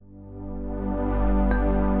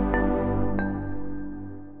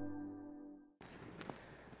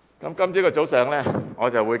咁今朝嘅早上咧，我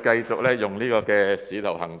就會繼續咧用呢個嘅《使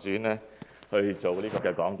徒行傳》咧去做呢個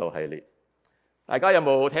嘅講道系列。大家有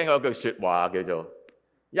冇聽過一句説話叫做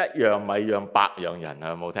一樣米養百樣人啊？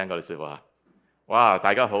有冇聽過呢説話？哇！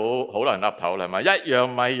大家好多人岌頭啦，係咪？一樣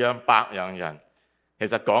米養百樣人，其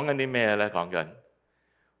實講緊啲咩咧？講緊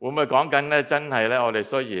會唔會講緊咧？真係咧，我哋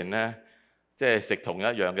雖然咧即係食同一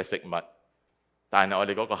樣嘅食物，但係我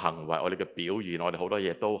哋嗰個行為、我哋嘅表現、我哋好多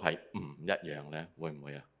嘢都係唔一樣咧？會唔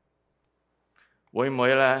會啊？會唔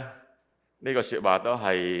會咧？呢個説話都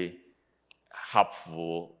係合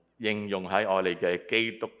乎應用喺我哋嘅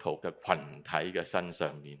基督徒嘅群體嘅身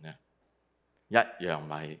上面咧？一樣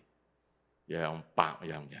米養百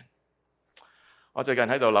樣人。我最近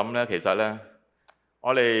喺度諗咧，其實咧，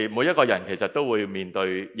我哋每一個人其實都會面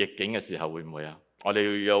對逆境嘅時候，會唔會啊？我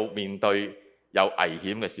哋要面對有危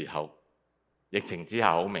險嘅時候，疫情之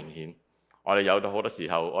下好明顯。我哋有到好多時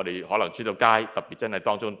候，我哋可能出到街，特別真係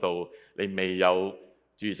當中到你未有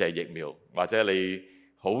注射疫苗，或者你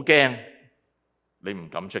好驚，你唔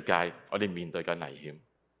敢出街。我哋面對緊危險，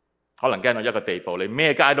可能驚到一個地步，你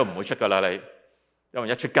咩街都唔會出㗎啦。你因為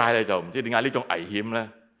一出街咧，就唔知點解呢種危險咧，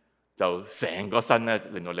就成個身咧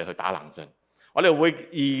令到你去打冷震。我哋會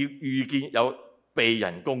預見有被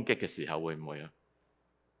人攻擊嘅時候，會唔會啊？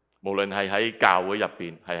無論係喺教會入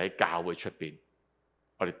邊，係喺教會出邊。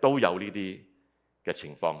我哋都有呢啲嘅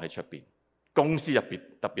情況喺出邊，公司入邊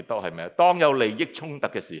特別多，係咪啊？當有利益衝突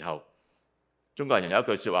嘅時候，中國人有一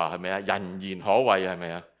句説話係咪啊？人言可畏，係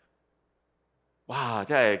咪啊？哇！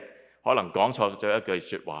真係可能講錯咗一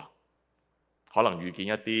句説話，可能遇見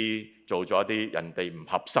一啲做咗一啲人哋唔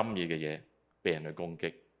合心意嘅嘢，被人去攻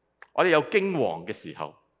擊。我哋有驚惶嘅時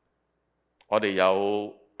候，我哋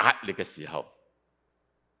有壓力嘅時候，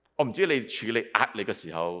我唔知你處理壓力嘅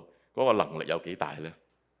時候嗰個能力有幾大呢？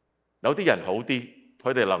有啲人好啲，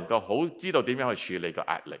佢哋能夠好知道點樣去處理個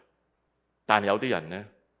壓力。但係有啲人呢，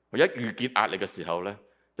佢一遇見壓力嘅時候呢，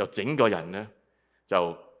就整個人呢，就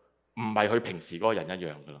唔係佢平時嗰個人一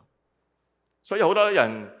樣噶啦。所以好多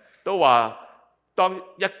人都話，當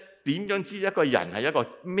點樣知一個人係一個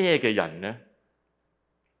咩嘅人呢？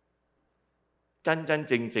真真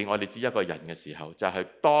正正我哋知一個人嘅時候，就係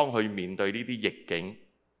當佢面對呢啲逆境，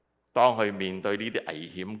當佢面對呢啲危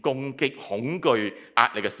險、攻擊、恐懼、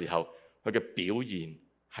壓力嘅時候，佢嘅表現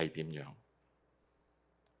係點樣？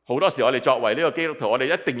好多時我哋作為呢個基督徒，我哋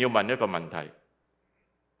一定要問一個問題：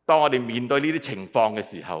當我哋面對呢啲情況嘅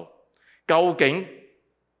時候，究竟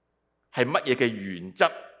係乜嘢嘅原則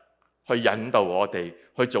去引導我哋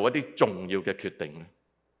去做一啲重要嘅決定呢？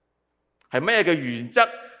係乜嘢嘅原則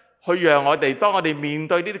去讓我哋當我哋面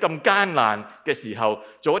對呢啲咁艱難嘅時候，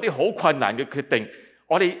做一啲好困難嘅決定？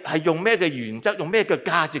我哋係用咩嘅原則，用咩嘅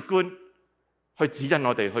價值觀去指引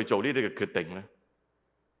我哋去做呢啲嘅決定呢？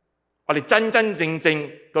我哋真真正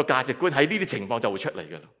正個價值觀喺呢啲情況就會出嚟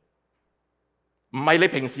㗎啦。唔係你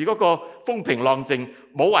平時嗰個風平浪靜、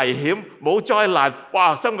冇危險、冇災難，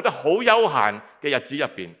哇，生活得好悠閒嘅日子入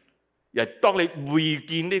邊，而當你遇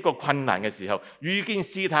見呢個困難嘅時候，遇見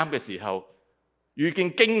試探嘅時候，遇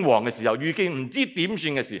見驚惶嘅時候，遇見唔知點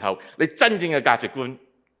算嘅時候，你真正嘅價值觀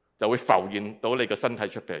就會浮現到你個身體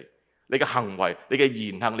出嚟，你嘅行為、你嘅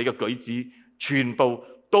言行、你嘅舉止，全部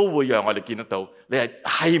都會讓我哋見得到你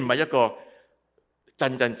係唔係一個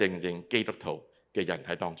真真正正基督徒嘅人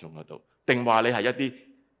喺當中嗰度，定話你係一啲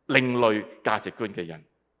另類價值觀嘅人？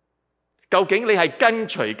究竟你係跟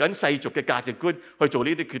隨緊世俗嘅價值觀去做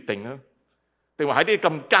呢啲決定呢？定話喺啲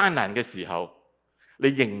咁艱難嘅時候，你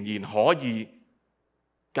仍然可以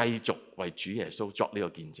繼續為主耶穌作呢個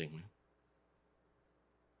見證呢？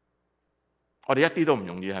我哋一啲都唔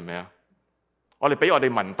容易，係咪啊？我哋俾我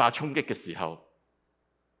哋文化衝擊嘅時候，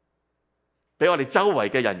俾我哋周圍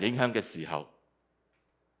嘅人影響嘅時候，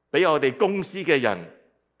俾我哋公司嘅人，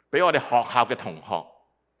俾我哋學校嘅同學，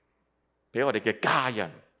俾我哋嘅家人，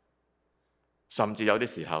甚至有啲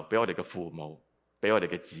時候俾我哋嘅父母，俾我哋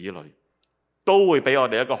嘅子女，都會俾我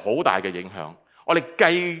哋一個好大嘅影響。我哋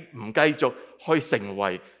繼唔繼續去成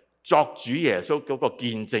為作主耶穌嗰個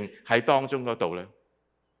見證喺當中嗰度呢？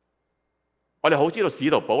我哋好知道使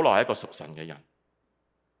徒保羅係一個屬神嘅人，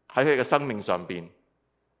喺佢嘅生命上邊，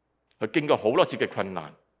佢經過好多次嘅困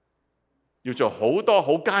難，要做好多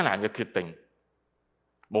好艱難嘅決定，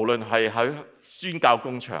無論係喺宣教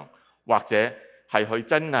工場，或者係佢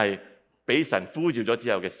真係俾神呼召咗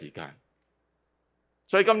之後嘅時間。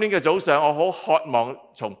所以今天嘅早上，我好渴望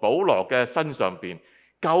從保羅嘅身上邊，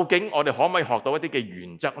究竟我哋可唔可以學到一啲嘅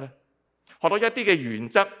原則呢？學到一啲嘅原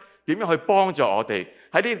則，點樣去幫助我哋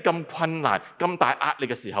喺呢啲咁困難、咁大壓力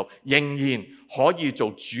嘅時候，仍然可以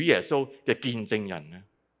做主耶穌嘅見證人呢？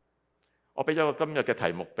我俾咗個今日嘅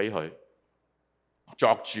題目俾佢，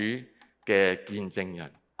作主嘅見證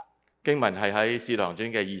人。經文係喺《使徒行傳》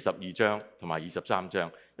嘅22章同埋23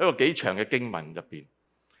章，一個幾長嘅經文入邊。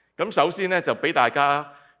咁首先咧就俾大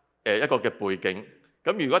家一個嘅背景。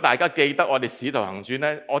咁如果大家記得我哋《使徒行傳》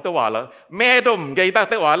咧，我都話啦，咩都唔記得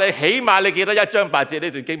的話咧，起碼你記得1章8節呢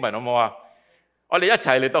段經文好唔好啊？我哋一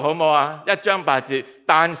齊嚟讀好唔好啊？1章8節，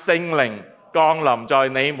但聖靈降臨在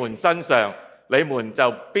你們身上，你們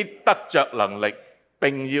就必得着能力，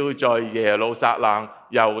並要在耶路撒冷、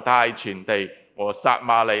猶太全地和撒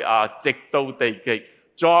瑪利亞直到地極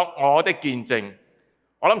作我的見證。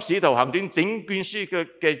我諗《使徒行傳》整卷書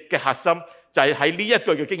嘅核心就係喺呢一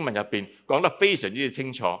句嘅經文入邊講得非常之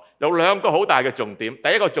清楚。有2個好大嘅重點。第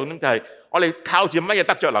一個重點就係我哋靠住乜嘢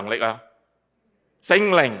得着能力啊？聖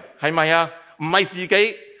靈係咪啊？唔係自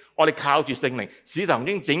己，我哋靠住聖靈。《使徒行傳》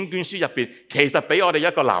整卷書入邊其實俾我哋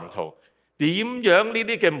一個藍圖，點樣呢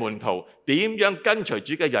啲嘅門徒，點樣跟隨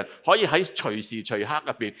主嘅人，可以喺隨時隨刻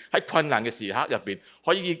入邊，喺困難嘅時刻入邊，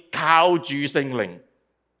可以靠住聖靈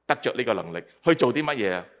得着呢個能力去做啲乜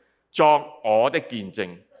嘢啊？作我的見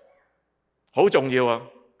證，好重要啊！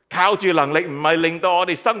靠住能力唔係令到我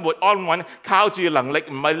哋生活安穩，靠住能力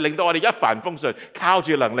唔係令到我哋一帆風順，靠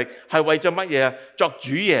住能力係為咗乜嘢啊？作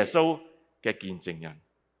主耶穌嘅見證人，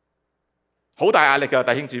好大壓力㗎，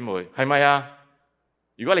弟兄姊妹，係咪啊？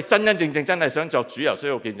如果你真真正正真係想作主耶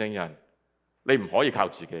穌嘅見證人，你唔可以靠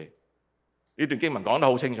自己。呢段經文講得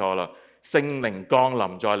好清楚啦，聖靈降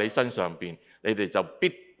臨在你身上邊，你哋就必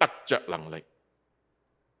得着能力。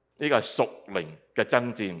呢個係屬靈嘅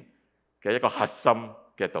爭戰嘅一個核心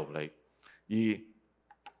嘅道理。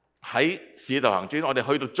而喺使徒行傳，我哋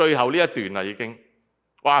去到最後呢一段啦，已經，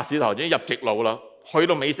哇！使徒行傳入直路啦，去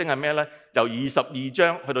到尾聲係咩呢？由22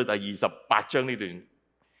章去到第28章呢段，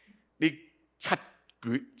呢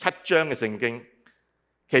7章嘅聖經，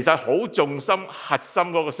其實好重心核心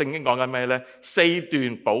嗰個聖經講緊咩呢？4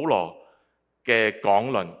段保羅嘅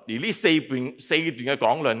講論，而呢4段嘅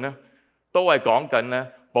講論呢，都係講緊呢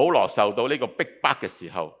保羅受到呢個逼迫嘅時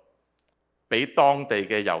候，俾當地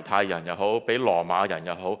嘅猶太人又好，俾羅馬人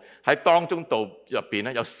又好，喺當中度入邊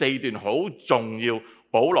呢，有4段好重要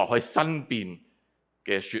保羅去申辯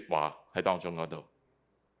嘅說話喺當中嗰度。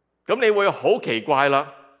咁你會好奇怪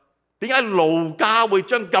啦，點解路加會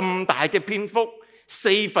將咁大嘅篇幅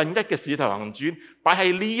1/4嘅使徒行傳擺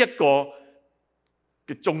喺呢一個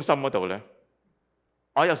嘅中心嗰度呢？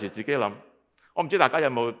我有時自己諗，我唔知大家有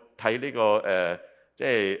冇睇呢個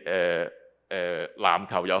籃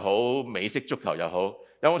球又好，美式足球又好，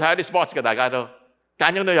有冇睇一啲 sports 嘅？大家都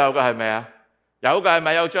間中都有㗎，係咪啊？有㗎，係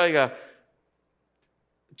咪有追㗎？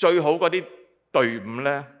最好嗰啲隊伍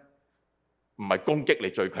呢，唔係攻擊力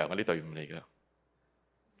最強嗰啲隊伍嚟㗎。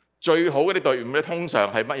最好嗰啲隊伍咧，通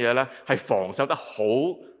常係乜嘢咧？係防守得好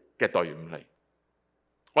嘅隊伍嚟。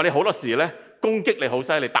我哋好多時咧，攻擊力好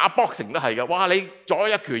犀利，打 boxing 都係㗎。哇！你左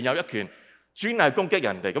一拳右一拳，專係攻擊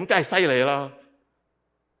人哋，咁梗係犀利啦。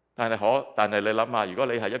但係你諗下，如果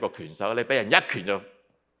你係一個拳手，你俾人一拳就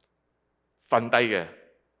瞓低嘅，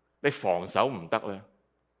你防守唔得咧，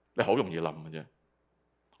你好容易冧嘅啫。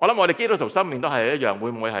我諗我哋基督徒生命都係一樣，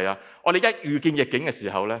會唔會係啊？我哋一遇見逆境嘅時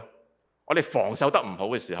候咧，我哋防守得唔好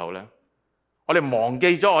嘅時候呢，我哋忘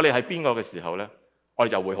記咗我哋係邊個嘅時候呢，我哋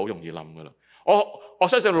就會好容易冧噶啦。我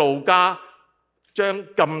相信路加將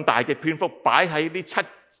咁大嘅篇幅擺喺呢7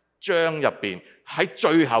章入邊，喺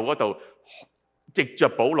最後嗰度，藉着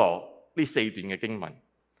保羅呢4段嘅經文，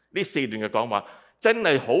呢4段嘅講話，真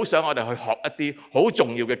係好想我哋去學一啲好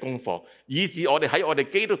重要嘅功課，以致我哋喺我哋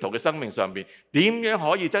基督徒嘅生命上邊，點樣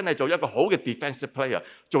可以真係做一個好嘅 defensive player，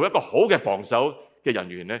 做一個好嘅防守嘅人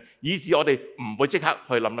員呢，以致我哋唔會即刻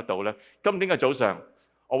去諗得到呢。今天嘅早上，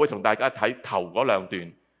我會同大家睇頭嗰2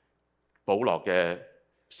段保羅嘅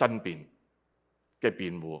申辯嘅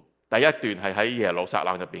辯護。第一段係喺耶路撒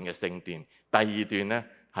冷入邊嘅聖殿，第2段呢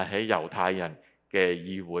係喺猶太人嘅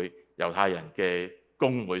議會、猶太人嘅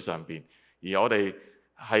公會上邊。而我哋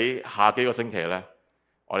喺下幾個星期呢，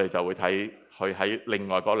我哋就會睇去喺另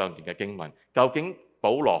外嗰2段嘅經文，究竟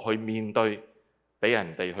保羅去面對俾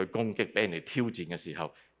人哋去攻擊、俾人哋挑戰嘅時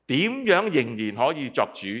候，點樣仍然可以作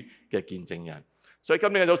主嘅見證人？所以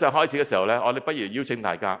今天嘅早上開始嘅時候呢，我哋不如邀請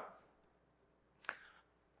大家，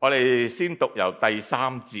我哋先讀由第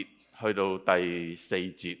3節去到第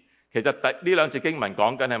4節。其實呢2節經文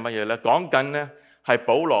講緊係乜嘢呢？講緊呢係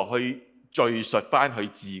保羅去敘述翻佢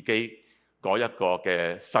自己嗰一個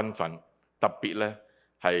嘅身份，特別呢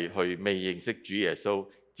係去未認識主耶穌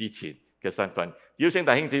之前嘅身份。邀請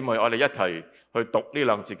弟兄姊妹，我哋一齊去讀呢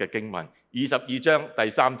2節嘅經文。22章第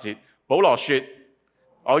3節，保羅說：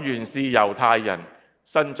我原是猶太人，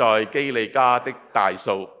生在基利家的大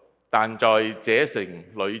數，但在這城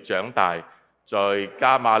裏長大，在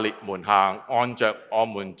迦瑪列門下按着我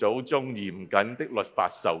們祖宗嚴謹的律法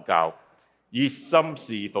受教，熱心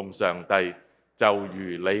侍奉上帝，就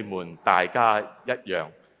如你們大家一樣。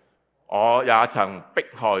我也曾迫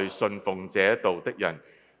害信奉這道的人，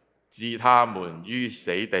置他們於死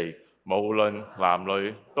地，無論男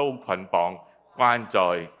女都捆綁關在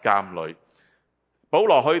監裏。保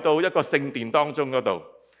羅去到一個聖殿當中嗰度，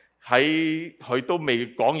喺佢都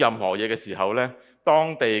未講任何嘢嘅時候呢，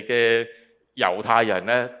當地嘅猶太人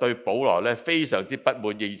呢對保羅呢非常之不滿，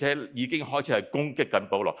而且已經開始係攻擊緊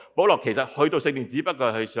保羅。保羅其實去到聖殿只不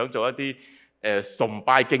過係想做一啲崇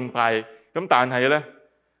拜敬拜，咁但係呢，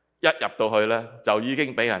一入到去呢，就已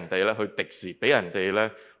經俾人哋呢去敵視，俾人哋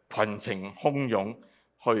呢群情洶湧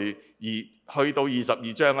去。而去到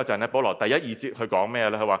22章嗰陣呢，保羅第1、2節去講咩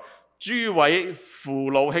呢？佢話：諸位父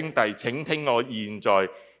老兄弟，請聽我現在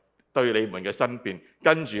對你們嘅申辯。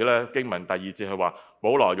跟住呢，經文第2節佢話，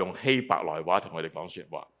保羅用希伯來話同佢哋講説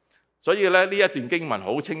話。所以咧呢一段經文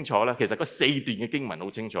好清楚呢，其實嗰4段嘅經文好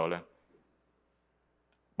清楚呢，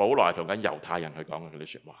保羅係同緊猶太人去講嘅嗰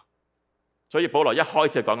啲説話。所以保羅一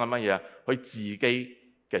開始係講緊乜嘢啊？佢自己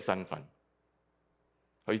嘅身份，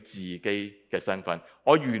佢自己嘅身份。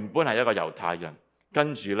我原本係一個猶太人，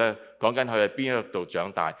跟住呢講緊佢喺邊一度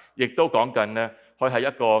長大，亦都講緊呢佢係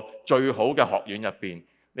一個最好嘅學院入邊，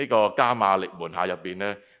呢個迦瑪列門下入邊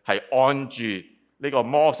呢，係按住呢個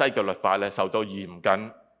摩西嘅律法呢受到嚴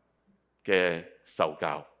謹嘅受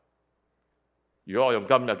教。如果我用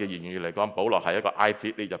今日嘅言語嚟講，保羅係一個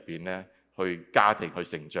Ivy League 入邊呢去家庭去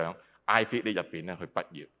成長，Ivy League 入邊呢去畢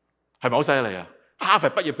業，係咪好犀利啊？哈佛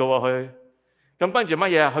畢業嘅喎佢。咁跟住乜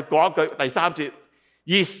嘢啊？佢講一句第3節，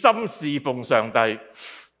熱心侍奉上帝。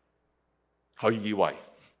佢以為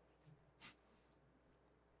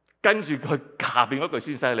跟住佢下邊嗰句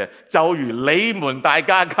先犀利，就如你們大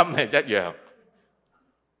家今日一樣。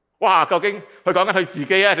哇！究竟佢講緊佢自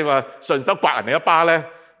己啊，定話順手刮人哋一巴呢？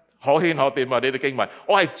可圈可點啊！呢啲經文，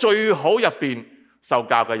我係最好入邊受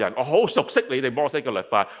教嘅人，我好熟悉你哋摩西嘅律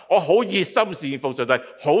法，我好熱心侍奉上帝，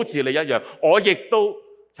好似你一樣。我亦都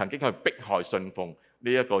曾經去迫害信奉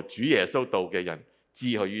呢一個主耶穌道嘅人，置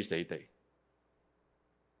佢於死地。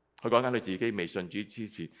佢講緊佢自己未信主之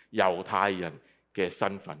前猶太人嘅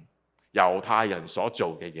身份，猶太人所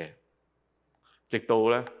做嘅嘢，直到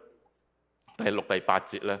咧第6、第8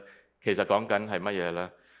節咧，其實講緊係乜嘢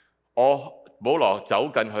咧？保羅走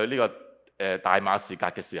近佢呢個大馬士革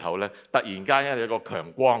嘅時候咧，突然間有一個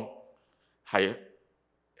強光係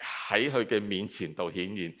喺佢嘅面前度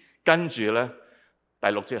顯現，跟住咧第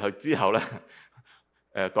6節佢之後咧，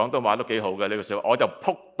廣東話都幾好嘅呢個説話，我就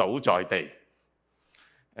仆倒在地。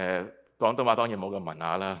廣東話當然冇咁文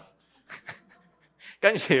雅啦。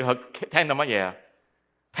跟住佢聽到乜嘢啊？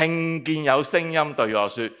聽見有聲音對我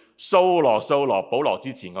說：掃羅，掃羅，保羅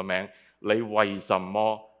之前個名，你為什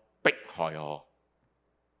麼迫害我？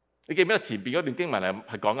你記唔記得前邊嗰段經文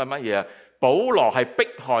係講緊乜嘢啊？保羅係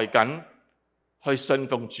迫害緊去信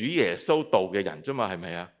奉主耶穌道嘅人啫嘛，係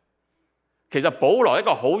咪啊？其實保羅係一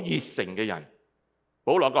個好熱誠嘅人，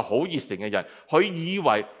保羅一個好熱誠嘅人，佢以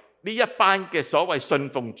為呢一班嘅所謂信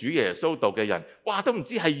奉主耶穌道嘅人，哇，都唔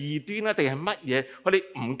知係異端啦定係乜嘢？佢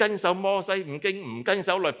哋唔跟守摩西五經，唔跟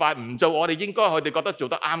守律法，唔做我哋應該佢哋覺得做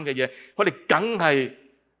得啱嘅嘢，佢哋梗係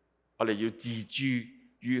我哋要置諸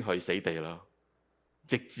於去死地啦。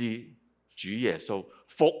直至主耶穌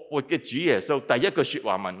復活嘅主耶穌第一句説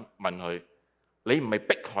話問佢：你唔係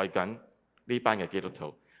迫害緊呢班嘅基督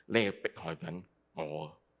徒，你係迫害緊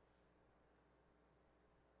我。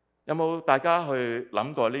有冇大家去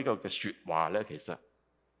諗過呢個嘅説話呢？其實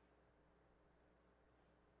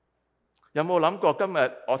有冇諗過今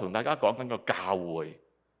日我同大家講緊個教會？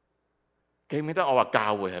記唔記得我話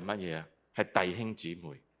教會係乜嘢啊？係弟兄姊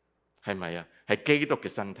妹，係咪啊？係基督嘅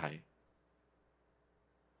身體。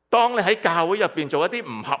當你喺教會入邊做一啲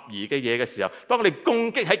唔合宜嘅嘢嘅時候，當你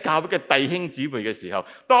攻擊喺教會嘅弟兄姊妹嘅時候，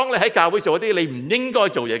當你喺教會做一啲你唔應該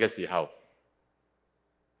做嘢嘅時候，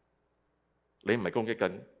你唔係攻擊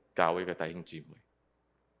緊教會嘅弟兄姊妹，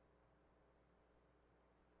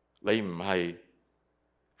你唔係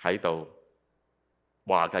喺度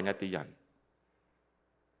話緊一啲人，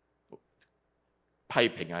批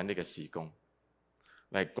評緊呢個事工，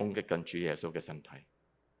你係攻擊緊主耶穌嘅身體，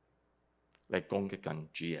你係攻擊緊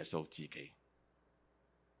主耶穌自己。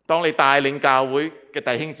當你帶領教會嘅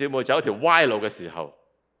弟兄姊妹走一條歪路嘅時候，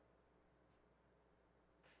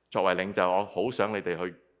作為領袖，我好想你哋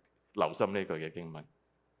去留心呢句嘅經文。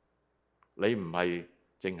你唔係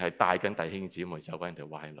淨係帶緊弟兄姊妹走緊條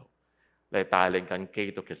歪路，你係帶領緊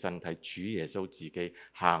基督嘅身體，主耶穌自己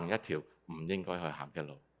行一條唔應該去行嘅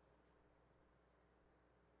路。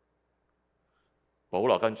保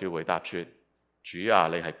羅跟住回答說：主啊，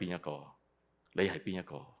你係邊一個？你係邊一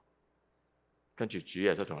個？跟住主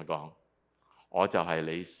耶穌同佢講：我就係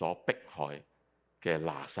你所迫害嘅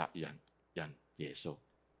拿撒勒人耶穌。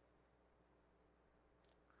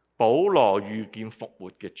保羅遇見復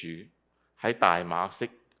活嘅主喺大馬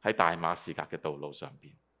士革嘅道路上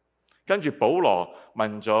邊，跟住保羅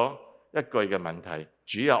問咗一句嘅問題：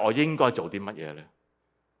主啊，我應該做啲乜嘢呢？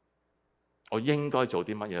我應該做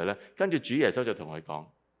啲乜嘢呢？跟住主耶穌就同佢講：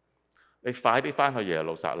你快啲翻去耶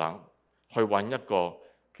路撒冷，去揾一個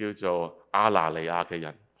叫做亞拿尼亞嘅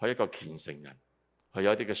人，去一個虔誠人，佢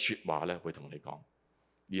有一啲嘅説話咧會同你講。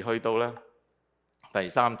而去到咧第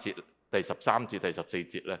13節、第13至第14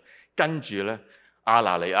節咧，跟住咧亞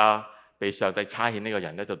拿尼亞被上帝差遣呢個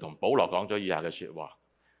人咧，就同保羅講咗以下嘅説話。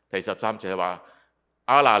第13節係話：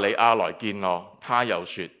亞拿尼亞來見我，他又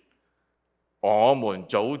說：我們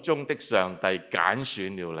祖宗的上帝揀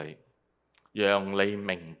選了你，讓你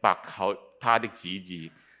明白他的旨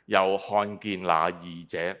意，又看見那義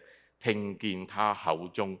者，聽見他口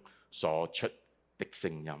中所出的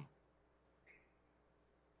聲音。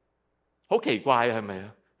好奇怪係咪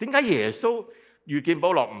啊？點解耶穌遇見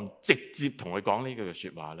保羅唔直接同佢講呢句嘅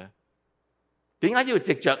説話呢？點解要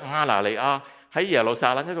藉着亞拿尼亞喺耶路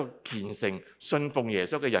撒冷一個虔誠信奉耶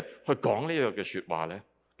穌嘅人去講呢個嘅説話呢？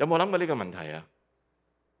有冇諗過呢個問題啊？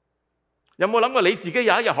有冇諗過你自己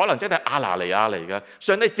有一日可能真係亞拿尼亞嚟㗎？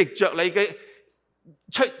上帝藉着你嘅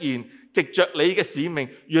出現，藉着你嘅使命，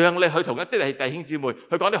讓你去同一啲弟兄姊妹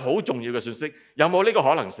去講啲好重要嘅信息，有冇呢個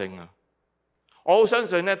可能性啊？我好相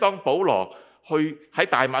信咧，當保羅去喺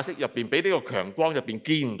大馬色入邊，俾呢個強光入邊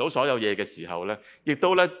見唔到所有嘢嘅時候咧，亦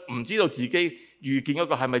都咧唔知道自己遇見嗰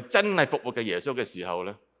個係咪真係復活嘅耶穌嘅時候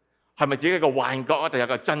咧，係咪自己一個幻覺啊，定係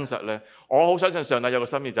個真實咧？我好相信上帝有個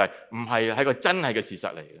心意就係唔係個真係嘅事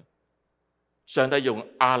實嚟嘅。上帝用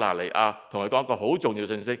亞拿尼亞同佢講一個好重要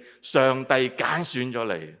信息，上帝揀選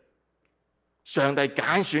咗你，上帝揀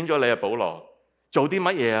選咗你啊！保羅做啲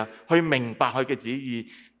乜嘢啊？去明白佢嘅旨意，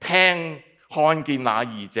聽看見那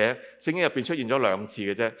義者。聖經入邊出現咗2次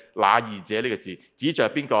嘅啫，那義者呢個字指著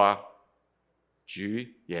係邊個啊？主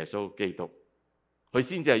耶穌基督，佢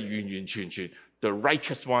先至係完完全全 the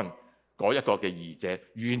righteous one 嗰一個嘅義者，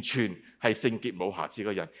完全係聖潔冇瑕疵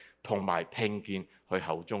嘅人，同埋聽見佢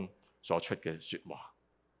口中所出嘅説話。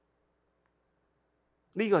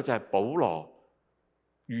呢個就係保羅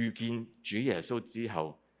遇見主耶穌之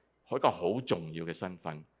後，一個好重要嘅身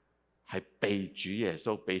份，係被主耶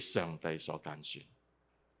穌、被上帝所揀選。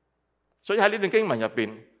所以喺呢段經文入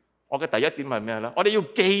邊，我嘅第一點係咩呢？我哋要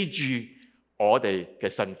記住我哋嘅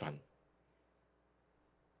身份，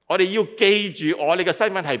我哋要記住我哋嘅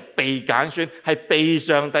身份係被揀選，係被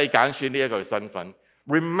上帝揀選呢一個身份。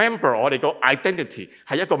Remember 我哋個 identity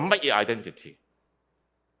係一個乜嘢 identity？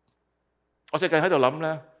 我最近喺度諗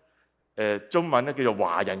咧，中文咧叫做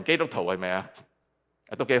華人基督徒係咪啊？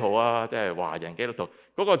都幾好啊，即係華人基督徒。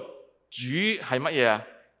嗰個主係乜嘢啊？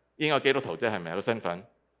應該基督徒即係咪個身份？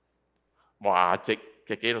華籍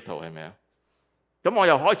嘅基督徒係咪啊？咁我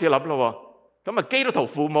又開始諗咯，咁啊基督徒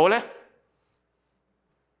父母咧，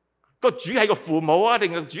個主係個父母啊，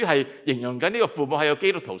定個主係形容緊呢個父母係有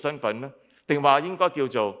基督徒身份咧？定話應該叫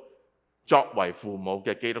做作為父母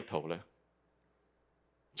嘅基督徒咧，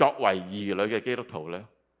作為兒女嘅基督徒咧，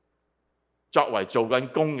作為做緊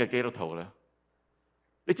工嘅基督徒咧？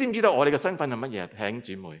你知唔知道我哋嘅身份係乜嘢啊？弟兄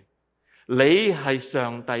姊妹，你係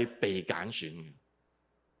上帝被揀選嘅，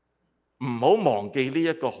唔好忘記呢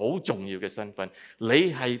一個好重要嘅身份。你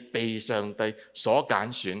係被上帝所揀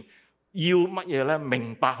選，要乜嘢咧？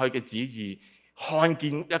明白佢嘅旨意，看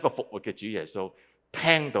見一個復活嘅主耶穌，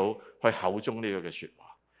聽到佢口中呢個嘅説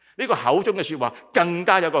話。呢個口中嘅説話更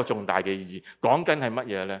加有一個重大嘅意義，講緊係乜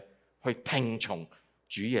嘢咧？去聽從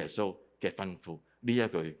主耶穌嘅吩咐，呢一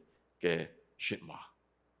句嘅説話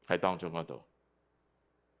喺當中嗰度。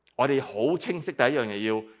我哋好清晰第一樣嘢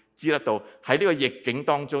要知得到，喺呢個逆境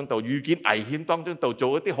當中度，遇見危險當中度，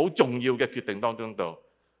做一啲好重要嘅決定當中度，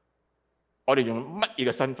我哋用乜嘢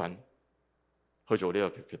嘅身份去做呢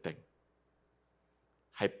個決定？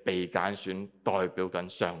係被揀選，代表緊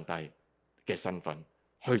上帝嘅身份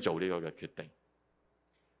去做呢個嘅決定。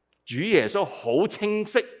主耶穌好清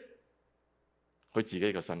晰佢自己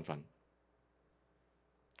嘅身份。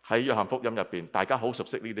喺約翰福音入邊，大家好熟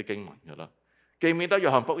悉呢啲經文噶啦。記唔記得約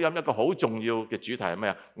翰福音一個好重要嘅主題係咩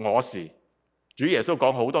啊？我是。主耶穌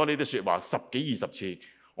講好多呢啲説話，10幾20次。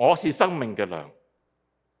我是生命嘅糧，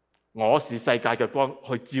我是世界嘅光，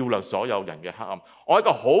去照亮所有人嘅黑暗。我係一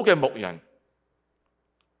個好嘅牧人，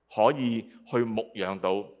可以去牧養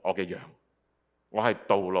到我嘅羊。我係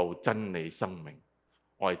道路、真理、生命。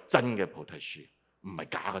我係真嘅菩提樹，唔係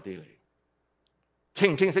假嗰啲嚟。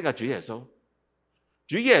清唔清晰啊？主耶穌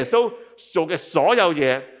主耶穌做嘅所有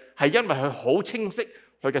嘢係因為佢好清晰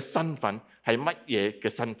佢嘅身份係乜嘢嘅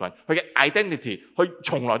身份，佢嘅 identity 佢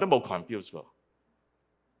從來都冇 confuse 過。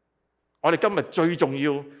我哋今日最重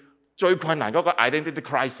要、最困難嗰個 identity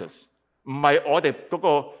crisis， 唔係我哋嗰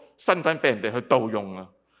個身份俾人哋去盜用啊，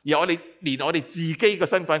而我哋連我哋自己嘅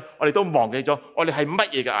身份，我哋都忘記咗，我哋係乜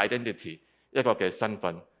嘢嘅 identity， 一個嘅身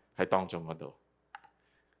份喺當中嗰度。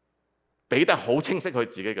彼得好清晰佢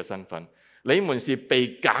自己嘅身份，你們是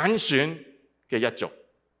被揀選嘅一族，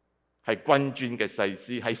係君尊嘅祭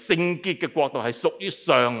司，係聖潔嘅國度，係屬於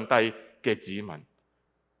上帝嘅子民。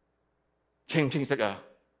清唔清晰啊？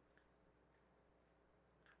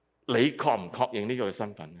你確唔確認呢個嘅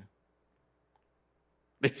身份呢？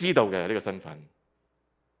你知道嘅呢個身份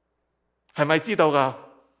係咪知道㗎？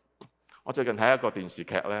我最近睇一個電視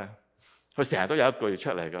劇咧，佢成日都有一句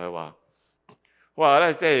出嚟嘅，佢話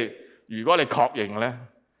咧，即係如果你確認咧，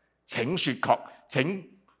請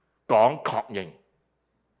講確認。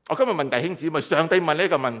我今日問弟兄姊妹，上帝問呢一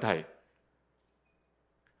個問題，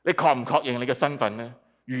你確唔確認你嘅身份咧？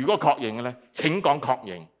如果確認嘅咧，請講確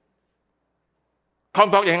認。確唔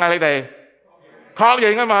確認啊？你哋確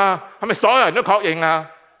認啊嘛？係咪所有人都確認啊？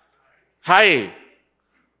係。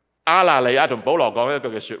亞拿尼亞同保羅講一句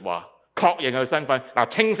嘅說話，確認佢身份。嗱，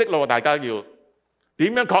清晰咯，大家要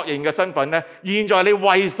點樣確認嘅身份咧？現在你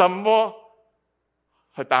為什麼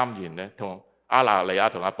去擔言咧？同亞拿尼亞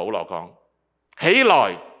同阿保羅講，起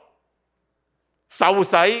來，受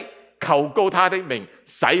洗，求告他的名，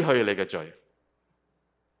洗去你嘅罪。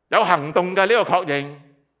有行動嘅呢個確認。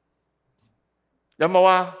有冇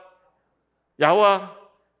啊？有啊！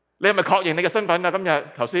你係咪確認你嘅身份啊？今日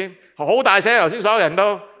頭先好大聲，頭先所有人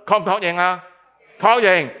都確唔確認啊？確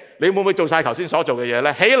認。你會唔會做晒頭先所做嘅嘢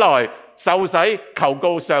咧？起來，受洗，求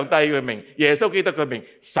告上帝嘅名，耶穌基督嘅名，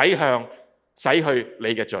洗去你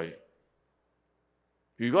嘅罪。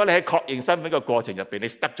如果你喺確認身份嘅過程入邊，你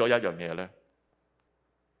得咗一樣嘢咧，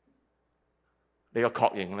你個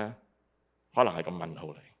確認咧，可能係個問號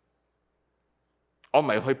嚟。我唔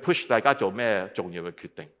係去 push 大家做咩重要嘅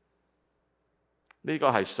決定，呢個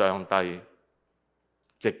係上帝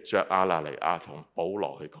藉着亞拿尼亞同保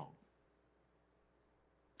羅去講，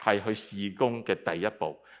係去事工嘅第一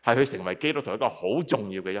步，係去成為基督徒一個好重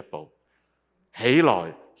要嘅一步。起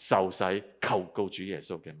來，受洗，求告主耶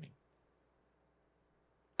穌嘅名，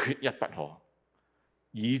缺一不可，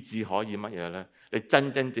以致可以乜嘢呢？你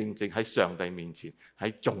真真正正喺上帝面前，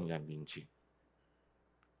喺眾人面前，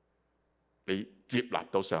你接納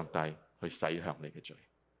到上帝去洗向你嘅罪。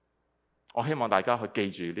我希望大家去記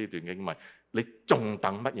住呢段經文。你仲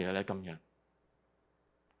等乜嘢呢？今日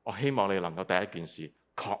我希望你能夠第一件事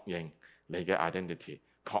確認你嘅 identity，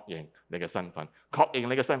 確認你嘅身份。確認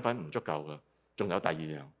你嘅身份唔足夠㗎，仲有第二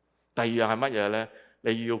樣。第二樣係乜嘢呢？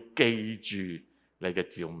你要記住你嘅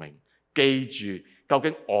召命，記住究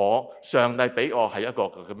竟上帝俾我係一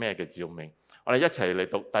個咩嘅召命。我哋一齊嚟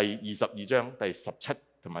讀第22章第17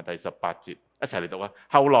同埋第18節，一齊嚟讀啊！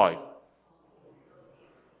後來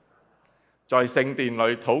在聖殿裏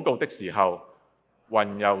禱告的時候，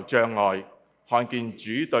魂遊象外，看見主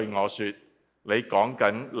對我說：你趕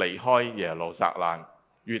緊離開耶路撒冷，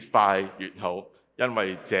越快越好，因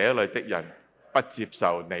為這裏的人不接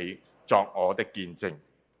受你作我的見證。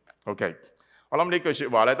OK， 我諗呢句說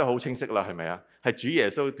話咧都好清晰啦，係咪啊？係主耶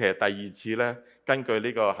穌其實第二次咧，根據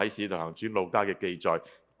呢個喺使徒行傳路加嘅記載，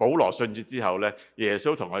保羅信主之後咧，耶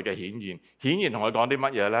穌同佢嘅顯現同佢講啲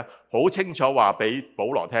乜嘢咧？好清楚話俾保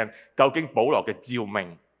羅聽，究竟保羅嘅召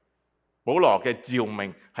命，保羅嘅召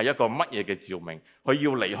命係一個乜嘢嘅召命？佢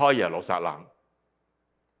要離開耶路撒冷，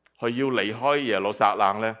佢要離開耶路撒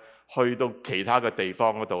冷咧，去到其他嘅地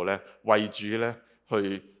方嗰度咧，為主咧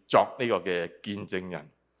去作呢個嘅見證人。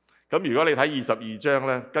咁如果你睇22章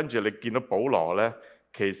咧，跟住你見到保羅咧，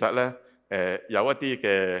其實咧有一啲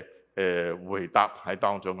嘅回答喺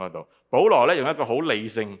當中嗰度。保羅咧用一個好理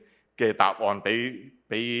性嘅答案俾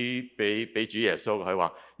主耶穌，佢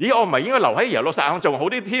話：咦，我唔係應該留喺耶路撒冷仲好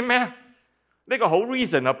啲添咩？呢個好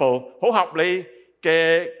reasonable、好合理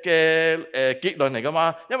嘅結論嚟噶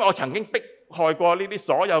嘛？因為我曾經迫害過呢啲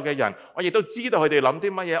所有嘅人，我亦都知道佢哋諗啲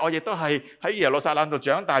乜嘢，我亦都係喺耶路撒冷度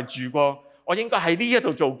長大住過。我應該喺呢一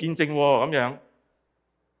度做見證喎，咁樣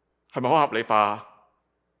係咪好合理化？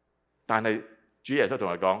但係主耶穌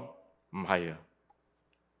同佢講唔係啊，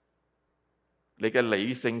你嘅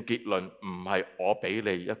理性結論唔係我俾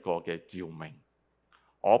你一個嘅召命，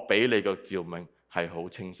我俾你個召命係好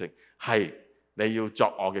清晰，係你要作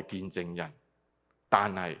我嘅見證人，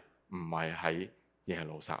但係唔係喺耶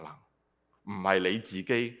路撒冷，唔係你自己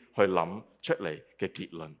去諗出嚟嘅結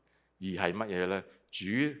論，而係乜嘢呢？主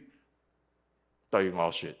對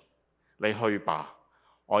我說：你去吧，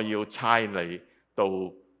我要差你到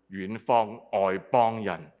遠方外邦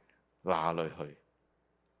人那裏去。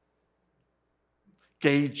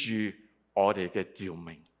記住我哋嘅召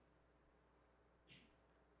命，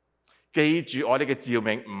記住我哋嘅召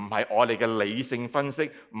命唔係我哋嘅理性分析，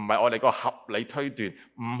唔係我哋個合理推斷，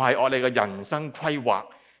唔係我哋嘅人生規劃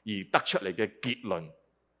而得出嚟嘅結論。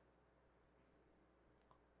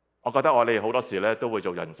我覺得我哋好多時咧都會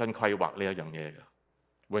做人生規劃呢一樣嘢㗎，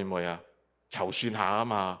會唔會啊？籌算下啊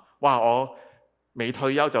嘛，哇！我未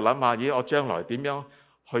退休就諗下，咦？我將來點樣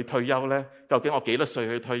去退休呢？究竟我幾多歲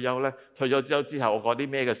去退休呢？退咗之後我過啲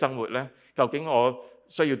咩嘅生活呢？究竟我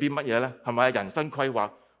需要啲乜嘢呢？係咪人生規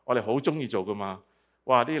劃？我哋好中意做噶嘛？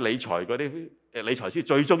哇！啲理財嗰啲理財師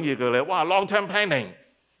最中意叫你，哇 long term planning。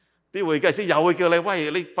啲會計師又會叫你，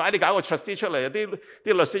喂，你快啲搞個 trustee 出嚟。啲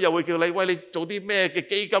律師又會叫你，喂，你做啲咩嘅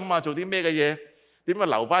基金啊？做啲咩嘅嘢？點樣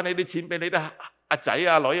留翻呢啲錢俾你啲阿仔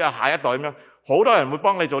啊、女啊、下一代咁樣？好多人會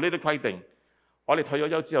幫你做呢啲規定。我哋退咗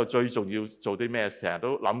休之後最重要做啲咩？成日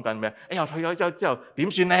都諗緊咩？哎呀，退咗休之後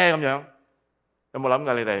點算呢？咁樣有冇諗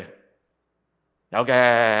㗎？你哋有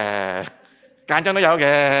嘅，間中都有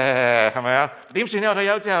嘅，係咪啊？點算呢？我退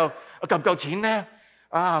休之後我夠唔夠錢呢？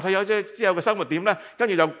啊，退休之後嘅生活點呢？跟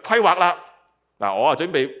住就規劃啦。嗱，我啊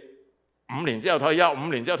準備5年之後退休，5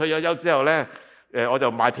年之後退咗休之後呢，我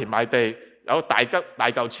就賣田賣地，有大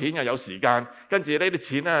嚿錢又有時間，跟住呢啲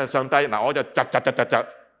錢呢，上帝嗱我就窒。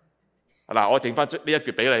嗱，我剩翻呢一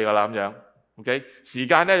橛俾你㗎啦，咁樣 ，OK？ 時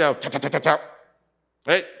間呢就窒。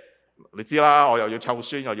你知啦，我又要湊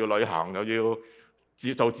孫，又要旅行，又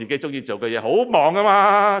要做自己中意做嘅嘢，好忙㗎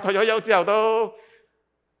嘛。退咗休之後都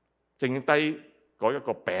剩低嗰一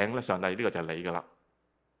個餅咧，上帝呢個就係你㗎啦。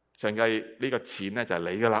上帝呢個錢咧就係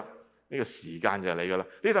你㗎啦，呢個時間就係你㗎啦。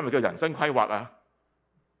呢啲係咪叫人生規劃啊？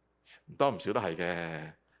唔多唔少都係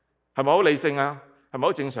嘅，係咪好理性啊？係咪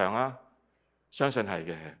好正常啊？相信係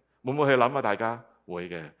嘅。會唔會去諗啊？大家會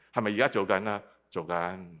嘅，係咪而家做緊啊？做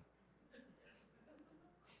緊。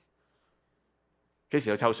幾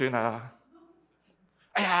時去湊孫啊？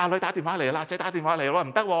哎呀，女打電話嚟啦，仔打電話嚟喎，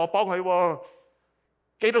唔得喎，我幫佢喎。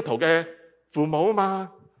基督徒嘅父母啊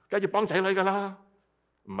嘛，梗係要幫仔女㗎啦。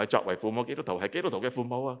唔係作為父母基督徒，係基督徒嘅父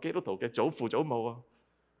母啊，基督徒嘅祖父祖母啊。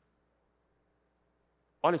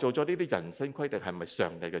我哋做咗呢啲人生規定，係咪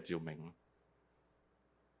上帝嘅召命？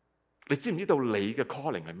你知唔知道你嘅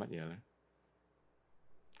calling 係乜嘢咧？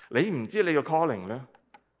你唔知你嘅 calling 咧，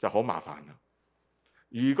就好麻煩啦。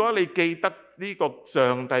如果你記得呢個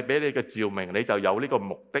上帝俾你嘅召命，你就有呢個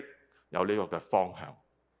目的，有呢個嘅方向。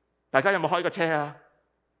大家有冇開過車啊？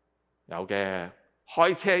有嘅。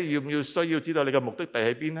開車要唔要需要知道你嘅目的地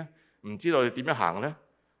喺邊咧？唔知道你點樣行咧？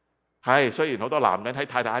係，雖然好多男人喺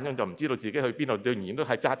太太眼中就唔知道自己去邊度，仍然都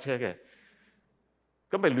係揸車嘅。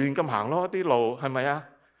咁咪亂咁行咯，啲路係咪啊？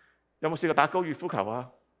有冇試過打高爾夫球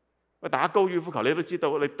啊？喂，打高爾夫球你都知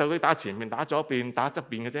道，你到底打前面、打左邊、打側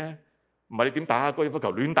邊嘅啫，唔係你點打高爾夫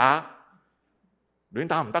球？亂打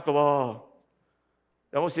唔得㗎喎。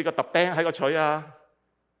有冇試過揼釘喺個槌啊？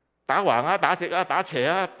打橫啊、打直啊、打斜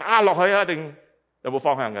啊、打落去啊？定有冇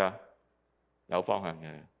方向㗎？有方向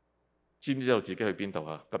嘅。知唔知道自己去邊度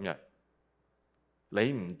啊？今日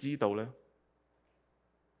你唔知道咧，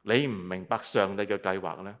你唔明白上帝嘅計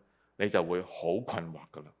劃咧，你就會好困惑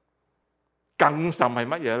㗎啦。更甚係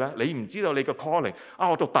乜嘢咧？你唔知道你個 calling 啊！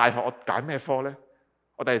我讀大學我揀咩科咧？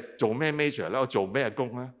我哋做咩 major 咧？我做咩工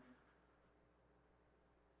咧？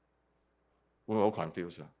會唔會好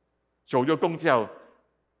confused 啊？做咗工之後，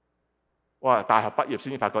哇！大學畢業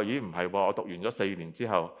先至發覺，咦唔係喎！我讀完咗4年之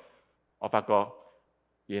後，我發覺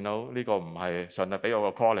呢個唔係上帝俾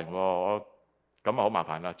我個 calling 喎，我咁啊好麻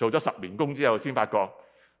煩啦！做咗10年工之後先發覺，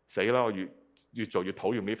死啦！我越做越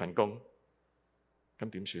討厭呢份工，咁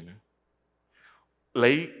點算咧？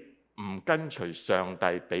你唔跟隨上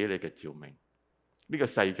帝俾你嘅召命，呢個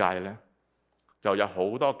世界呢，就有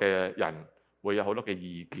好多嘅人會有好多嘅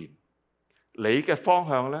意見，你嘅方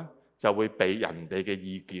向呢，就會被人哋嘅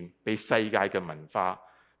意見，被世界嘅文化，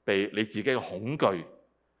被你自己嘅恐懼，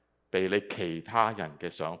被你其他人嘅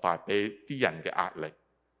想法，被啲人嘅壓力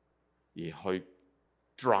而去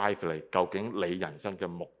drive 你。究竟你人生嘅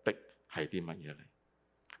目的係啲乜嘢嚟？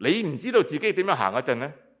你唔知道自己點樣行嗰陣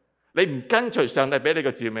呢，你唔跟隨上帝俾你嘅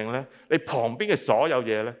召命咧，你旁邊嘅所有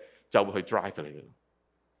嘢咧就會去 drive 你嘅。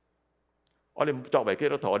我哋作為基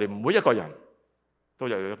督徒，我哋每一個人都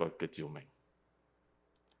有一個嘅召命。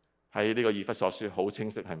喺呢個以弗所書好清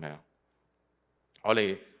晰，係咪啊？我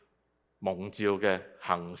哋蒙召嘅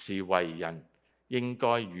行事為人，應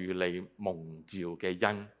該與你蒙召嘅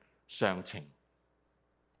恩相稱。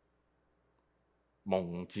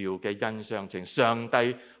蒙召嘅恩相稱，上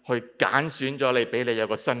帝去揀選咗你，俾你有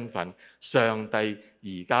個身份。上帝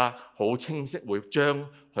而家好清晰會將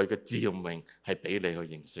佢嘅召命係俾你去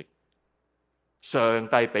認識。上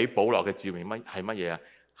帝俾保羅嘅召命係乜嘢啊？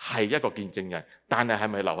係一個見證人，但係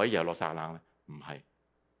咪留喺耶路撒冷呢？唔係，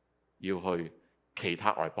要去其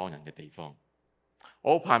他外邦人嘅地方。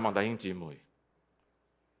我好盼望弟兄姊妹，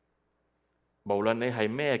無論你係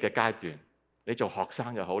咩嘅階段，你做學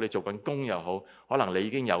生又好，你做緊工又好，可能你已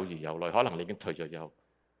經有兒有女，可能你已經退咗休，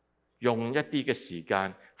用一啲嘅時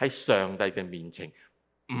間喺上帝嘅面前，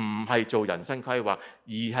唔係做人生規劃，而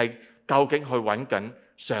係究竟去揾緊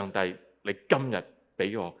上帝，你今日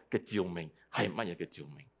俾我嘅召命係乜嘢嘅召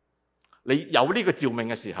命？你有呢個召命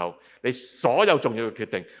嘅時候，你所有重要嘅決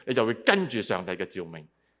定，你就會跟住上帝嘅召命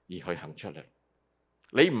而去行出嚟。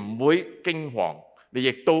你唔會驚惶，你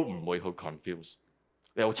亦都唔會去 confuse，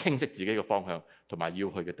 你好清晰自己嘅方向同埋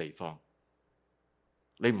要去嘅地方。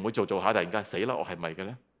你唔會做下突然間死啦，我係咪嘅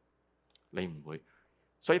呢？你唔會。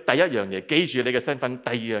所以第一樣嘢記住你嘅身份，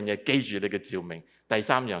第二樣嘢記住你嘅召命，第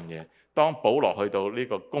三樣嘢，當保羅去到呢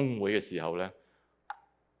個公會嘅時候呢，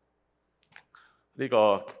呢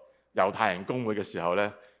個猶太人公會嘅時候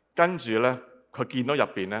呢，跟住呢，佢見到入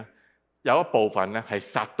邊呢，有一部分呢係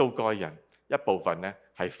撒都該人，一部分呢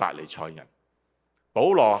係法利賽人。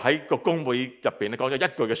保羅喺個公會入邊咧講咗一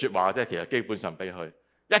句嘅説話啫，其實基本上俾佢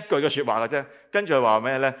一句嘅説話嘅啫。跟住佢話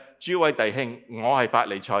咩呢？諸位弟兄，我係法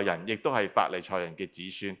利賽人，亦都係法利賽人嘅子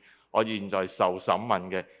孫。我現在受審問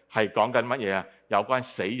嘅係講緊乜嘢啊？有關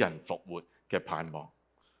死人復活嘅盼望。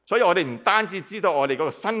所以我哋唔單止知道我哋嗰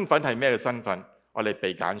個身份係咩嘅身份，我哋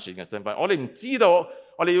被揀選嘅身份，我哋唔知道，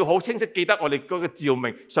我哋要好清晰記得我哋嗰個召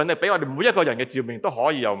命。上帝俾我哋每一個人嘅召命都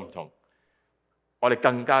可以有唔同，我哋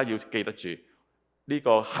更加要記得住。呢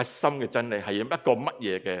個核心嘅真理係一個乜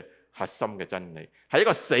嘢嘅核心嘅真理？係一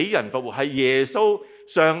個死人復活，係耶穌，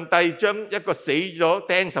上帝將一個死咗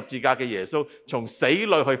釘十字架嘅耶穌從死裏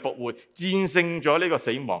去復活，戰勝咗呢個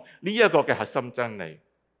死亡，呢一個嘅核心真理。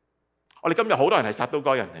我哋今日好多人係撒都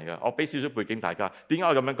該人嚟嘅，我俾少少背景大家。點解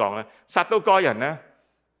我咁樣講呢？撒都該人呢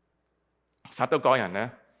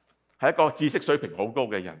係一個知識水平好高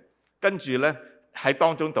嘅人，跟住呢。喺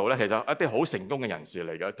當中度咧，其實一啲好成功嘅人士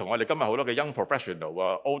嚟嘅，同我哋今日好多嘅 young professional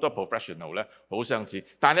啊、older professional 咧好相似。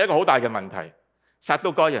但係一個好大嘅問題，撒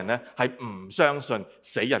都該人咧係唔相信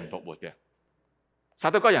死人復活嘅。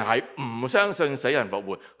撒都該人係唔相信死人復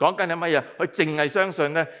活，講緊係乜嘢？佢淨係相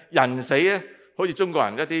信咧人死咧，好似中國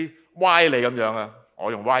人一啲歪理咁樣啊。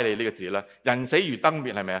我用歪理呢個字啦，人死如燈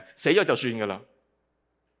滅係咪啊？死咗就算㗎啦。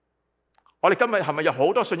我哋今日係咪有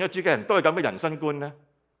好多信咗主嘅人都係咁嘅人生觀咧？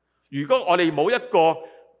如果我哋冇一個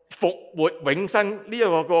復活永生呢一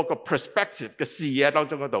個 perspective 嘅視野當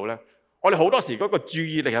中嗰度咧，我哋好多時嗰個注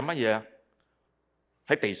意力係乜嘢啊？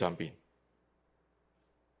喺地上邊，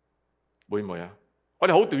會唔會啊？我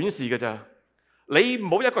哋好短視嘅咋？你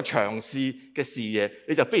冇一個長視嘅視野，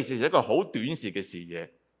你就非常一個好短視嘅視野。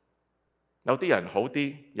有啲人好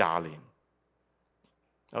啲20年，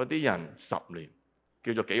有啲人10年，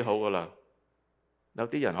叫做幾好噶啦。有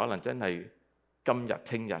啲人可能真係。今日、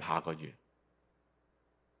聽日、下個月，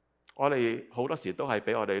我哋好多時都係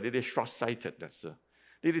俾我哋呢啲 short-sightedness 呢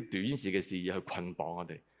啲短視嘅視野去捆綁我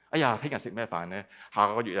哋。哎呀，聽日食咩飯呢？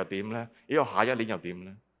下個月又點呢？下一年又點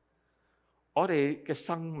呢？我哋嘅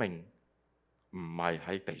生命唔係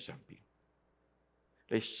喺地上邊，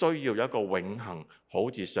你需要有一個永恆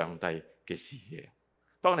好似上帝嘅視野。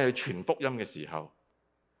當你去傳福音嘅時候，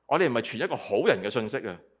我哋唔係傳一個好人嘅信息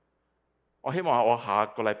啊！我希望我下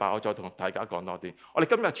個禮拜我再同大家講多啲。我哋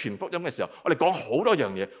今日傳福音嘅時候，我哋講好多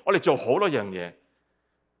樣嘢，我哋做好多樣嘢。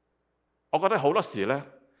我覺得好多時咧，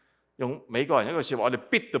用美國人一句説話，我哋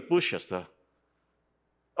beat the bushes 啊！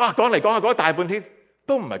講嚟講去講大半天，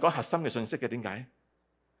都唔係講核心嘅信息嘅。點解？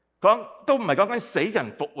都唔係講緊死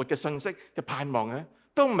人復活嘅信息嘅盼望嘅，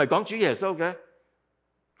都唔係講主耶穌嘅。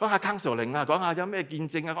講下 counseling 啊，講下有咩見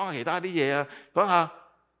證啊，講下其他啲嘢啊，講下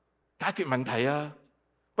解決問題啊。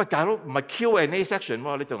喂，大佬唔係 Q&A section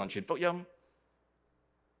喎，你同人傳福音，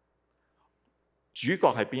主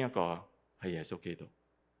角係邊一個啊？係耶穌基督。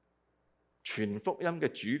傳福音嘅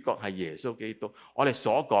主角係耶穌基督。我哋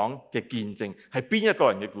所講嘅見證係邊一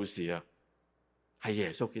個人嘅故事啊？係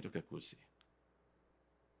耶穌基督嘅故事。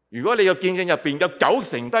如果你嘅見證入邊有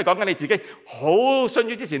90%都係講緊你自己好信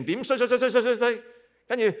主之前點衰，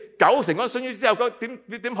跟住90%講信主之後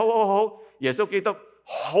講點好，耶穌基督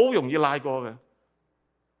好容易拉過嘅。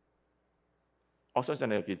我相信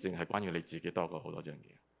你嘅見證係關於你自己多過好多樣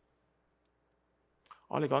嘢。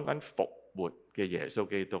我哋講緊復活嘅耶穌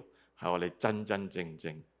基督係我哋真真正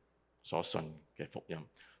正所信嘅福音。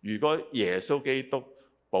如果耶穌基督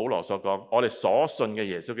保羅所講，我哋所信嘅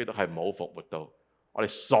耶穌基督係冇復活到，我哋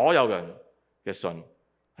所有人嘅信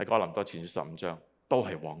喺哥林多前書15章都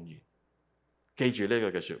係枉然。記住呢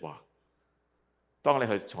句嘅說話，當你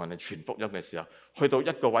去同人哋傳福音嘅時候，去到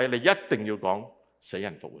一個位，你一定要講死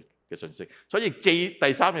人復活嘅信息。所以記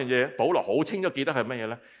第三樣嘢，保羅好清楚記得係乜嘢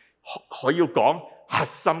呢？佢要講核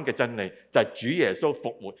心嘅真理，就係主耶穌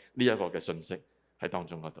復活呢一個嘅信息喺當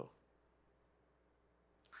中嗰度。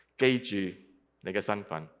記住你嘅身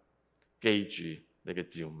份，記住你嘅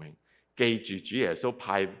召命，記住主耶穌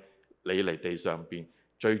派你嚟地上邊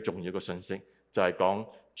最重要嘅信息，就係講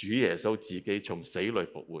主耶穌自己從死裏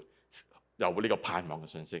復活，有呢個盼望嘅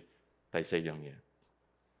信息。第四樣嘢，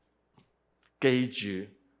記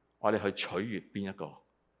住我哋去取悅邊一個，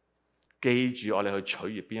記住我哋去取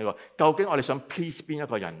悅邊一個。究竟我哋想 please 邊一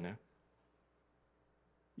個人呢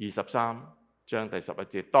？23章第11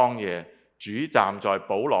節，當夜主站在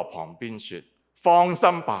保羅旁邊說：放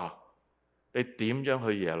心吧，你點樣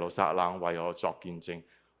去耶路撒冷為我作見證，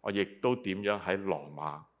我亦都點樣喺羅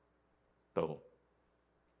馬度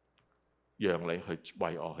讓你去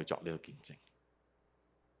為我去作呢個見證。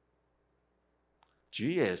主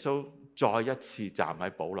耶穌再一次站喺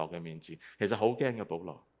保羅嘅面前，其實好驚嘅保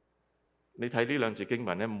羅。你睇呢兩節經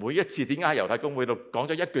文咧，每一次點解喺猶太公會度講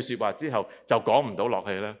咗一句說話之後就講唔到落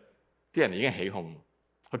去咧？啲人已經起哄，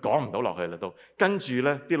佢講唔到落去啦都。跟住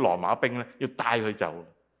咧，啲羅馬兵咧要帶佢走，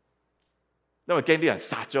因為驚啲人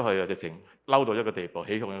殺咗佢啊！直情嬲到一個地步，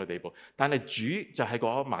起哄一個地步。但係主就喺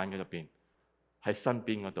嗰一晚嘅入邊，喺身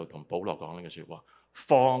邊嗰度同保羅講呢句說話：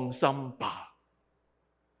放心吧。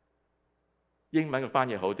英文嘅翻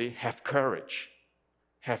譯好啲 ，have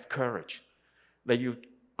courage，have courage。你要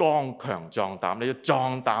剛強壯膽，你要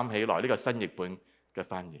壯膽起來。呢個新譯本嘅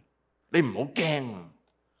翻譯，你唔好驚啊！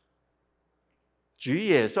主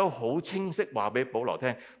耶穌好清晰話俾保羅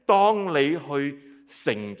聽，當你去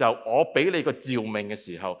成就我俾你個召命嘅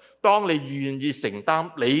時候，當你願意承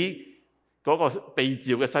擔你嗰個被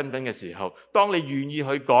召嘅身份嘅時候，當你願意去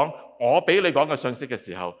講我俾你講嘅信息嘅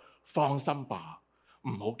時候，放心吧，唔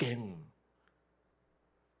好驚。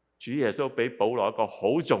主耶穌俾保羅一個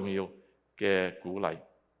好重要嘅鼓勵。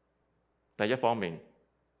第一方面，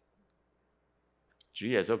主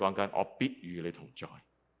耶穌講緊我必與你同在，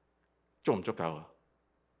足唔足夠啊？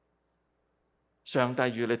上帝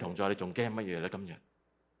與你同在，你仲驚乜嘢咧？今日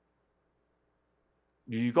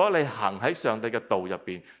如果你行喺上帝嘅道入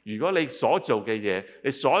邊，如果你所做嘅嘢，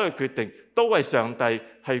你所有決定都係上帝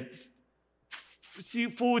係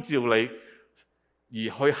呼召你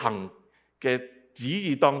而去行嘅旨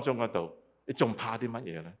意當中嗰度，你仲怕啲乜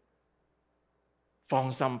嘢呢？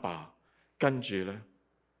放心吧。跟住呢，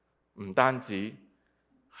唔單止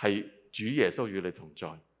係主耶穌與你同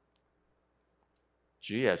在，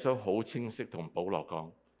主耶穌好清晰同保羅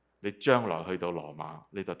講：你將來去到羅馬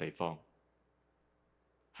呢個地方，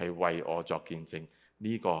係為我作見證，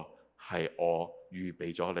呢個係我預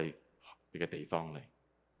備咗你嘅地方嚟。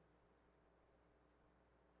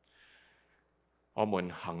我們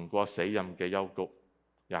行過死蔭嘅幽谷，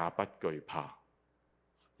也不懼怕，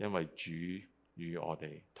因為主與我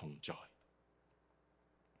哋同在。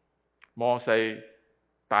摩西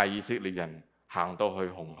帶以色列人行到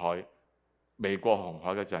去紅海，未過紅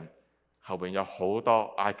海嗰陣，後邊有好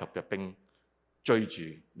多埃及嘅兵追住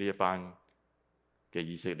呢一班嘅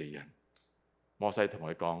以色列人。摩西同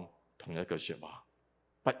佢講同一句說話：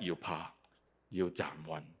不要怕，要站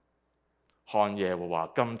穩，看耶和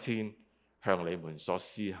華今天向你們所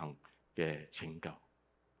施行嘅拯救。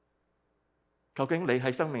究竟你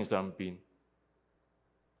喺生命上邊，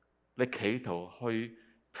你企圖去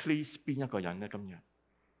please 邊一個人呢？今日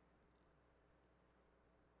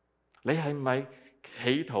你係咪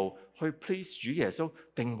企圖去 please 主耶穌，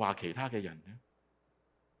定話其他嘅人呢？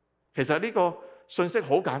其實呢個信息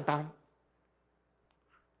好簡單，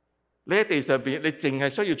你喺地上邊，你淨係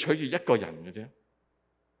需要取悅一個人嘅啫。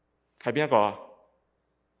係邊一個啊？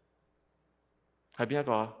係邊一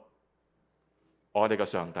個啊？我哋嘅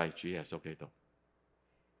上帝主耶穌基督。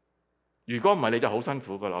如果唔係，你就好辛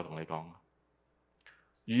苦噶啦。我同你講，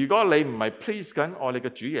如果你唔係 please 緊我哋嘅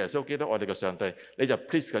主耶穌基督，我哋嘅上帝，你就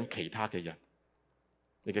please 緊其他嘅人，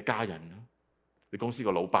你嘅家人啦，你公司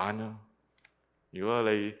個老闆啦。如果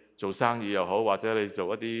你做生意又好，或者你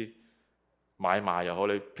做一啲買賣又好，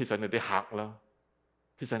你 please 緊你啲客啦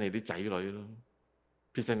，please 緊你啲仔女啦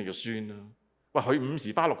，please 緊你嘅孫啦。喂，佢五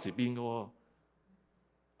時花六時變嘅喎，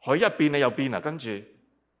佢一變你又變啊，跟住，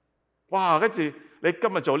哇，跟住你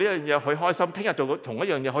今日做呢樣嘢佢開心，聽日做同一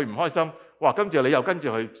樣嘢佢唔開心，哇，跟住你又跟住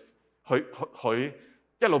佢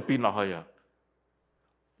一路變落去啊！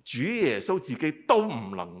主耶穌自己都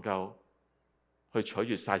唔能夠去取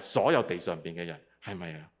悅晒所有地上邊嘅人，係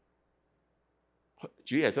咪啊？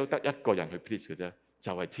主耶穌得一個人去 please 嘅啫，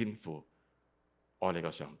就係天父愛你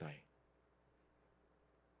個上帝。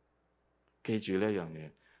記住呢樣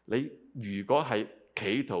嘢，你如果係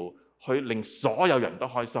企圖去令所有人都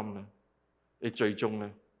開心咧，你最終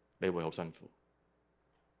咧你會好辛苦，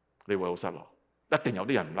你會好失落，一定有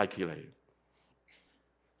啲人唔 like 你。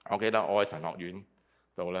我記得我喺神學院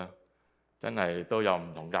度咧，真係都有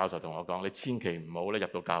唔同教授同我講，你千祈唔好咧入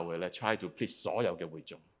到教會咧 try to please 所有嘅會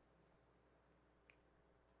眾，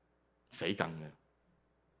死梗嘅。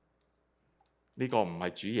呢個唔係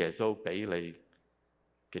主耶穌俾你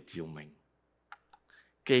嘅召命。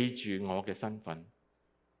記住我嘅身份，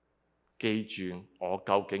記住我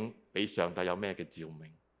究竟俾上帝有咩嘅召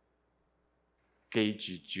命，記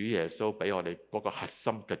住主耶穌俾我哋嗰個核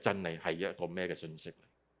心嘅真理係一個咩嘅信息嚟。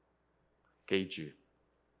記住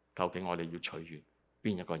究竟我哋要取悅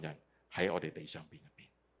邊一個人喺我哋地上邊入邊。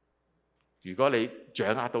如果你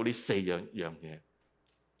掌握到呢四樣嘢，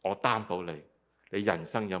我擔保你人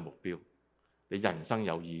生有目標，你人生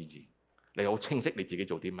有意義，你好清晰你自己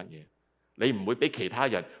做啲乜嘢。你唔會俾其他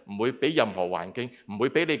人，唔會俾任何環境，唔會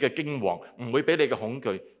俾你嘅驚惶，唔會俾你嘅恐懼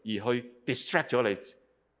而去 distract 咗你。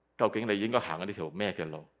究竟你應該行緊呢條咩嘅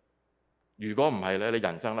路？如果唔係咧，你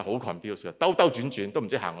人生咧好 confused，兜兜轉轉都唔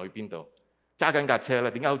知行去邊度。揸緊架車咧，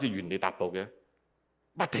點解好似原地踏步嘅？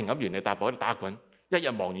不停咁原地踏步喺度打滾，一日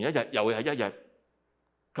忙完一日，又係一日。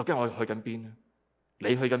究竟我去緊邊咧？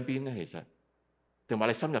你去緊邊咧？其實定話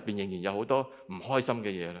你心入邊仍然有好多唔開心嘅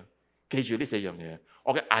嘢咧？記住呢四樣嘢，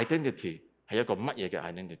我嘅 identity 係一個乜嘢嘅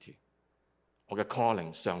identity？ 我嘅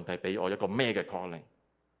calling， 上帝俾我一個咩嘅 calling？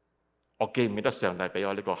 我記唔記得上帝俾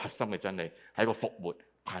我呢個核心嘅真理，係一個復活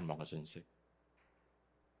盼望嘅信息？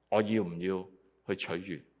我要唔要去取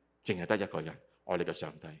悅？淨係得一個人，我哋嘅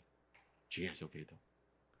上帝，主耶穌基督。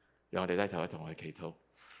讓我哋低頭一同我哋祈禱。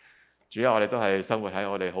主啊，我哋都係生活喺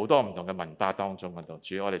我哋好多唔同嘅文化當中嗰度。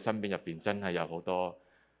主，我哋身邊入邊真係有好多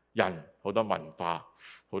人、好多文化、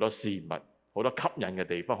好多事物、好多吸引嘅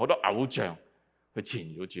地方、好多偶像去纏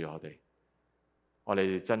繞住我哋。我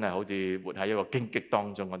哋真係好似活喺一個荊棘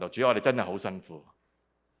當中嗰度。主，我哋真係好辛苦，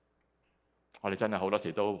我哋真係好多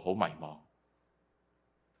時都好迷茫，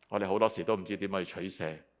我哋好多時都唔知點去取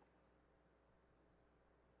捨。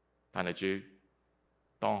但係主，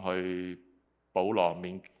當佢保羅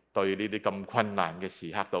面對呢啲咁困難嘅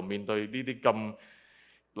時刻度，面對呢啲咁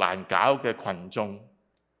難搞嘅群眾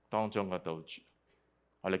當中嗰度，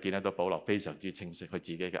我哋見得到保羅非常之清晰佢自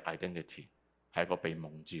己嘅 identity 係一個被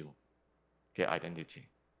蒙召嘅 identity。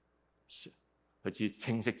佢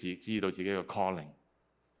清晰知道自己嘅 calling，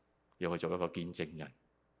 要去做一個見證人，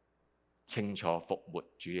清楚復活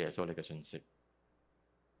主耶穌呢個信息，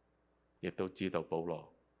亦都知道保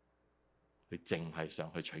羅佢淨係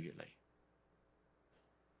想去取悅你。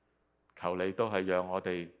求你都係讓我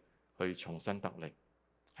哋去重新得力，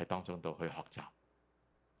喺當中度去學習。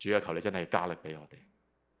主啊，求你真係加力俾我哋，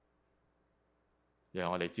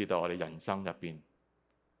讓我哋知道我哋人生入邊，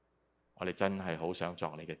我哋真係好想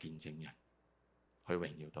作你嘅見證人，去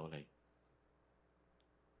榮耀到你。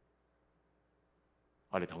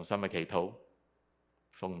我哋同心嘅祈禱，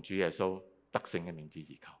奉主耶穌得勝嘅名字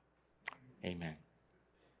而求，Amen。